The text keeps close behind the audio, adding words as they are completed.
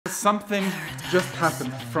something just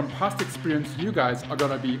happened. From past experience, you guys are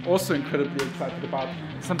gonna be also incredibly excited about.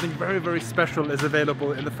 Something very, very special is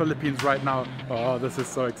available in the Philippines right now. Oh, this is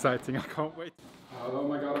so exciting, I can't wait. Oh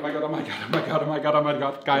my God, oh my God, oh my God, oh my God, oh my God, oh my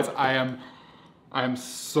God. Guys, I am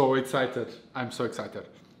so excited. I'm so excited.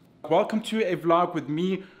 Welcome to a vlog with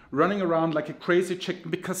me running around like a crazy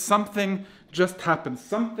chicken because something just happened.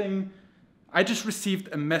 I just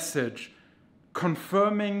received a message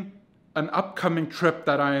confirming an upcoming trip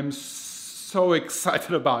that I am so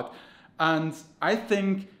excited about. And I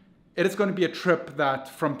think it is going to be a trip that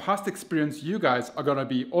from past experience you guys are going to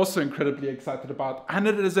be also incredibly excited about. And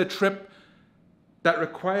it is a trip that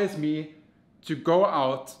requires me to go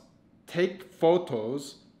out, take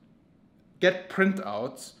photos, get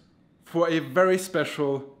printouts for a very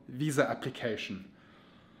special visa application.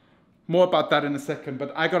 More about that in a second,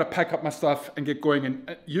 but I gotta pack up my stuff and get going,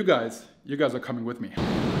 and you guys are coming with me.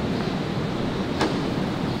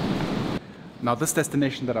 Now this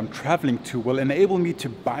destination that I'm traveling to will enable me to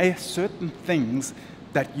buy certain things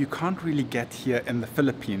that you can't really get here in the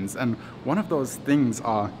Philippines. And one of those things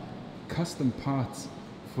are custom parts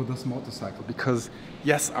for this motorcycle, because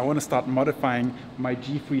yes, I want to start modifying my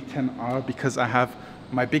G310R because I have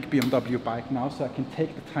my big BMW bike now, so I can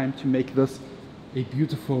take the time to make this a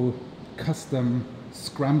beautiful custom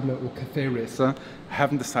scrambler or cafe racer. I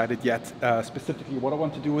haven't decided yet specifically what I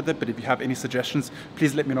want to do with it, but if you have any suggestions,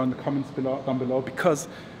 please let me know in the comments down below, because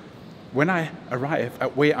when I arrive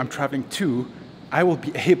at where I'm traveling to, I will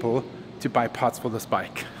be able to buy parts for this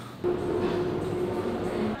bike.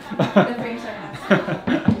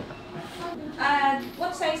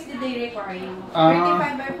 What size did they require you?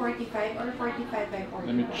 35 by 45 or 45 by 45?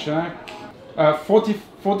 Let me check.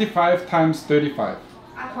 45 times 35.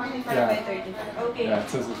 45 Yeah. by 35. Okay. Yeah, it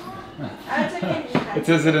says it. It's It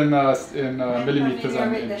says it in millimeters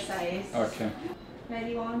and with the inch. size. Okay.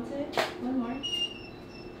 Ready, one, two. One more.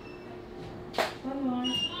 One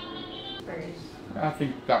more. First. I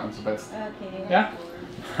think that one's the best. Okay. Yeah?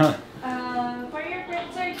 For your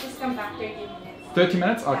print, sir, just come back 30 minutes. 30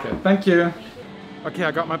 minutes? Okay, thank you. Okay,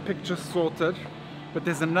 I got my picture sorted, but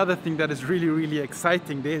there's another thing that is really, really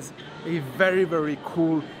exciting. There's a very, very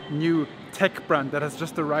cool new tech brand that has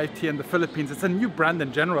just arrived here in the Philippines. It's a new brand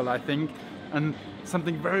in general, I think, and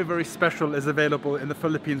something very, very special is available in the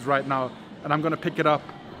Philippines right now, and I'm gonna pick it up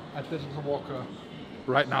at Digital Walker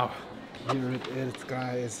right now. Here it is,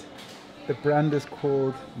 guys. The brand is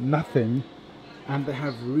called Nothing, and they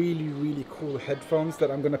have really, really cool headphones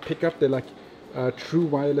that I'm gonna pick up. They're like true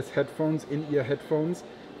wireless headphones, in-ear headphones,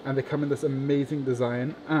 and they come in this amazing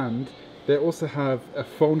design, and they also have a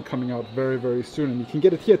phone coming out very, very soon, and you can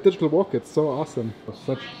get it here at Digital Walker. It's so awesome.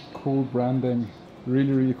 Such cool branding,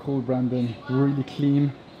 really, really cool branding, really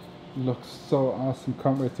clean. Looks so awesome.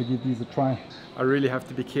 Can't wait to give these a try. I really have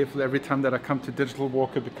to be careful every time that I come to Digital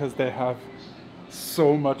Walker because they have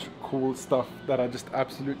so much cool stuff that I just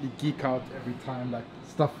absolutely geek out every time. Like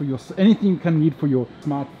stuff for your, anything you can need for your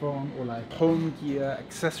smartphone, or like home gear,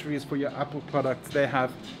 accessories for your Apple products. They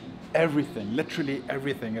have everything, literally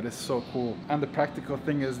everything. It is so cool. And the practical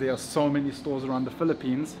thing is there are so many stores around the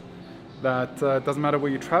Philippines that it doesn't matter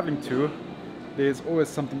where you're traveling to, there's always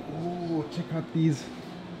something. Oh, check out these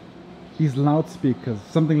loudspeakers.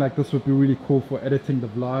 Something like this would be really cool for editing the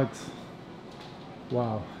vlogs.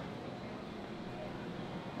 Wow.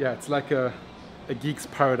 Yeah, it's like a geek's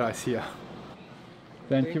paradise here.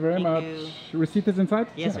 Thank you very much. Receipt is inside?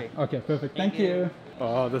 Yes, sir. Okay, perfect. Thank you.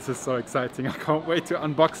 Oh, this is so exciting. I can't wait to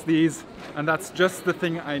unbox these. And that's just the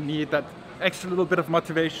thing I need, that extra little bit of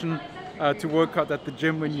motivation to work out at the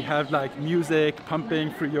gym when you have like music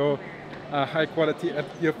pumping through your high quality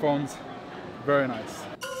earphones. Very nice.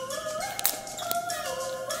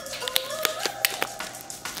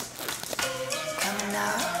 Coming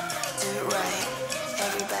up, do it right.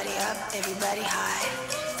 Everybody up, everybody high.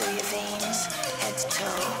 Through your veins, head to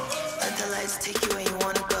toe. Let the lights take you where you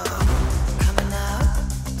wanna go. Coming up,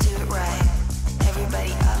 do it right.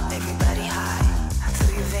 Everybody up, everybody high.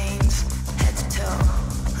 Through your veins, head to toe.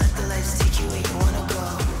 Let the lights take you where you wanna go.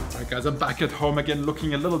 Alright guys, I'm back at home again,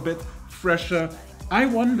 looking a little bit fresher. I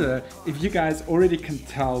wonder if you guys already can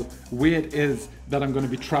tell where it is that I'm going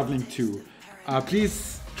to be traveling to.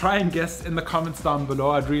 Please try and guess in the comments down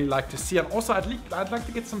below. I'd really like to see, and also I'd like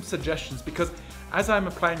to get some suggestions, because as I'm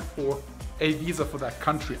applying for a visa for that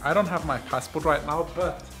country, I don't have my passport right now,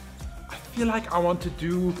 but I feel like I want to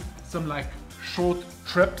do some like short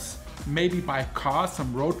trips, maybe by car,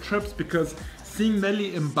 some road trips, because seeing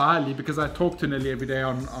Nelly in Bali, because I talk to Nelly every day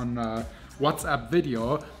on WhatsApp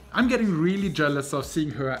video, I'm getting really jealous of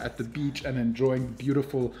seeing her at the beach and enjoying the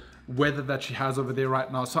beautiful weather that she has over there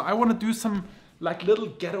right now. So I want to do some like little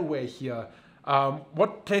getaway here.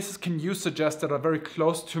 What places can you suggest that are very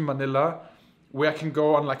close to Manila where I can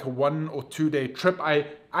go on like a 1 or 2 day trip? I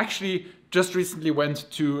actually just recently went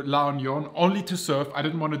to La Union only to surf. I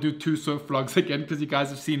didn't want to do 2 surf vlogs again because you guys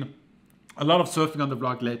have seen a lot of surfing on the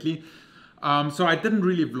vlog lately. So I didn't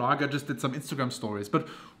really vlog, I just did some Instagram stories. But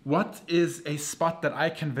what is a spot that I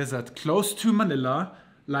can visit close to Manila,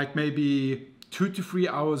 like maybe 2 to 3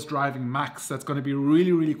 hours driving max, that's going to be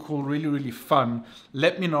really, really cool, really, really fun?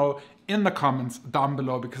 Let me know in the comments down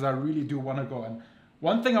below because I really do want to go. And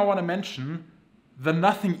one thing I want to mention, the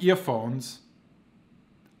Nothing earphones,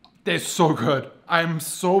 they're so good. I'm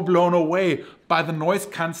so blown away by the noise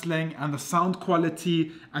cancelling and the sound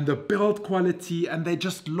quality and the build quality, and they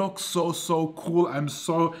just look so, so cool. I'm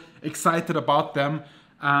so excited about them,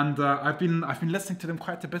 and I've been listening to them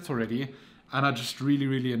quite a bit already, and I just really,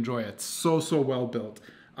 really enjoy it. So, so well built.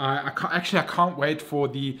 I can't wait for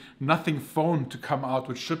the Nothing phone to come out,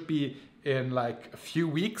 which should be in like a few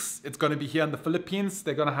weeks. It's going to be here in the Philippines.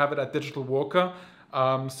 They're going to have it at Digital Walker.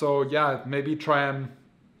 So yeah, maybe try and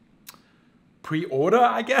pre-order,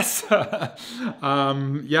 I guess.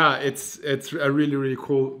 Yeah, it's a really, really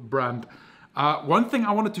cool brand. One thing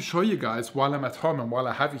I wanted to show you guys while I'm at home and while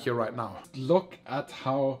I have you here right now. Look at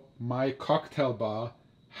how my cocktail bar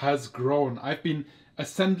has grown. I've been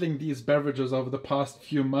assembling these beverages over the past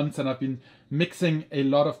few months, and I've been mixing a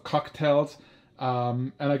lot of cocktails.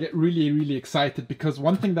 And I get really, really excited because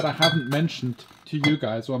one thing that I haven't mentioned to you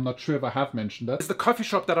guys, or I'm not sure if I have mentioned it, is the coffee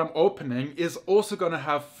shop that I'm opening is also going to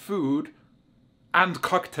have food and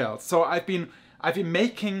cocktails. So I've been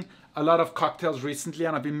making a lot of cocktails recently,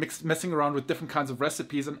 and I've been messing around with different kinds of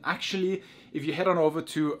recipes. And actually, if you head on over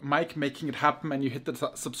to Mike Making It Happen and you hit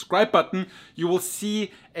the subscribe button, you will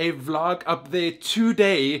see a vlog up there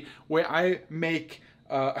today where I make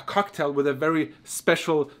a cocktail with a very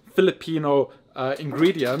special Filipino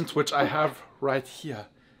ingredient, which I have right here.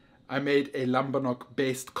 I made a Lambanok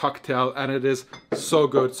based cocktail, and it is so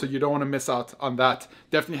good, so you don't want to miss out on that.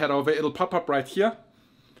 Definitely head over. It'll pop up right here,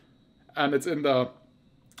 and it's in the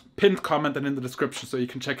pinned comment and in the description, so you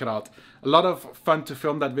can check it out. A lot of fun to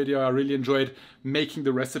film that video. I really enjoyed making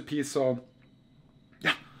the recipe, so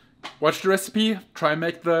yeah, watch the recipe, try and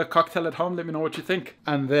make the cocktail at home, let me know what you think.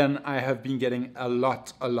 And then I have been getting a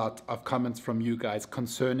lot of comments from you guys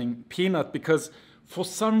concerning Peanut, because for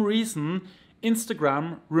some reason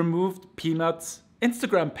Instagram removed Peanut's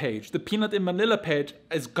Instagram page. The Peanut in Manila page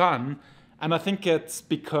is gone, and I think it's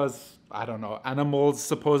because, I don't know, animals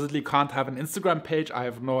supposedly can't have an Instagram page. I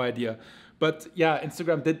have no idea. But yeah,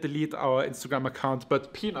 Instagram did delete our Instagram account,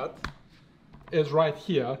 but Peanut is right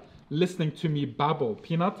here listening to me babble.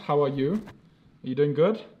 Peanut, how are you? Are you doing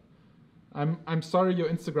good? I'm sorry your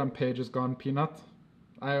Instagram page is gone, Peanut.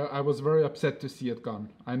 I was very upset to see it gone.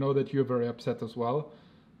 I know that you're very upset as well.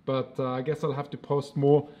 But I guess I'll have to post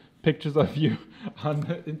more pictures of you on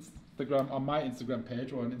Instagram, on my Instagram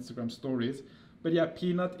page or on Instagram stories. But yeah,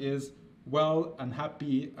 Peanut is well and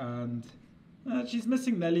happy, and she's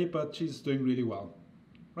missing Nelly, but she's doing really well.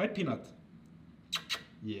 Right, Peanut?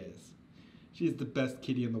 Yes. She's the best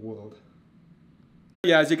kitty in the world.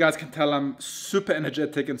 Yeah, as you guys can tell, I'm super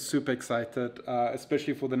energetic and super excited,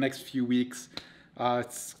 especially for the next few weeks.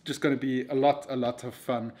 It's just going to be a lot of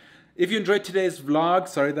fun. If you enjoyed today's vlog,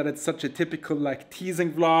 sorry that it's such a typical like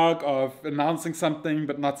teasing vlog of announcing something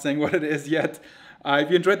but not saying what it is yet. If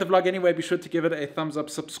you enjoyed the vlog anyway, be sure to give it a thumbs up,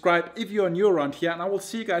 subscribe if you are new around here, and I will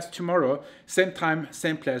see you guys tomorrow, same time,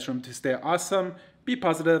 same place. Remember to stay awesome, be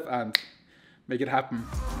positive, and make it happen.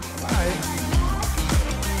 Bye.